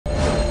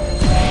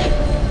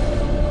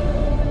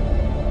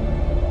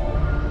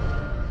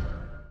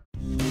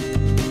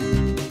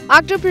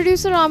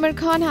Actor-producer Aamir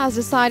Khan has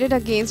decided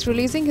against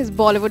releasing his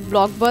Bollywood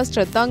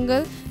blockbuster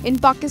Dangal in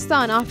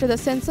Pakistan after the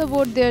censor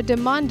board there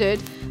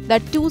demanded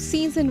that 2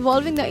 scenes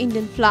involving the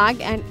Indian flag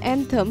and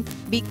anthem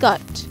be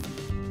cut.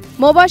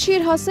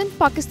 Mobashir Hassan,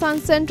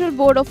 Pakistan's Central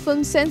Board of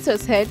Film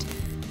Censors head,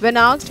 when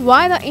asked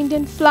why the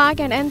Indian flag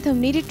and anthem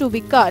needed to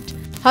be cut,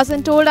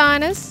 Hassan told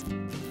INS,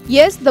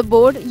 "Yes, the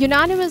board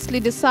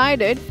unanimously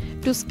decided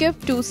to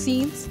skip 2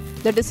 scenes.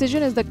 The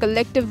decision is the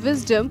collective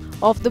wisdom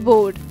of the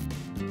board."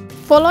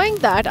 Following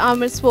that,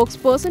 Aamir's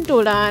spokesperson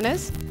told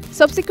INS,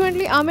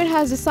 subsequently Aamir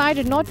has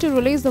decided not to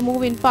release the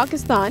movie in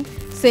Pakistan,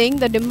 saying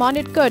the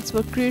demanded cuts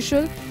were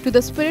crucial to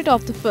the spirit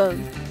of the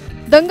film.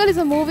 Dangal is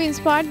a movie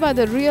inspired by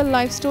the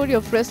real-life story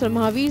of wrestler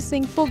Mahavir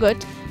Singh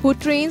Phogat, who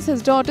trains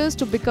his daughters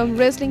to become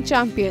wrestling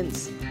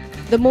champions.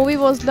 The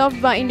movie was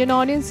loved by Indian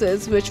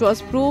audiences, which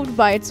was proved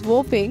by its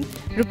whopping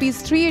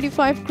Rs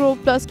 385 crore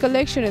plus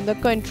collection in the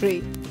country.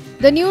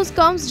 The news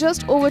comes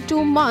just over 2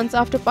 months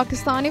after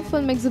Pakistani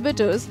film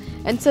exhibitors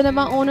and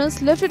cinema owners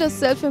lifted a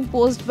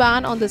self-imposed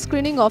ban on the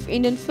screening of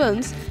Indian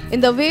films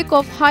in the wake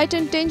of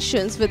heightened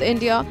tensions with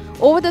India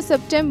over the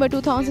September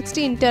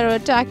 2016 terror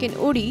attack in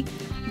Uri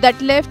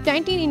that left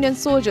 19 Indian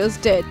soldiers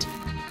dead.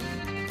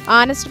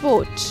 INS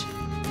report.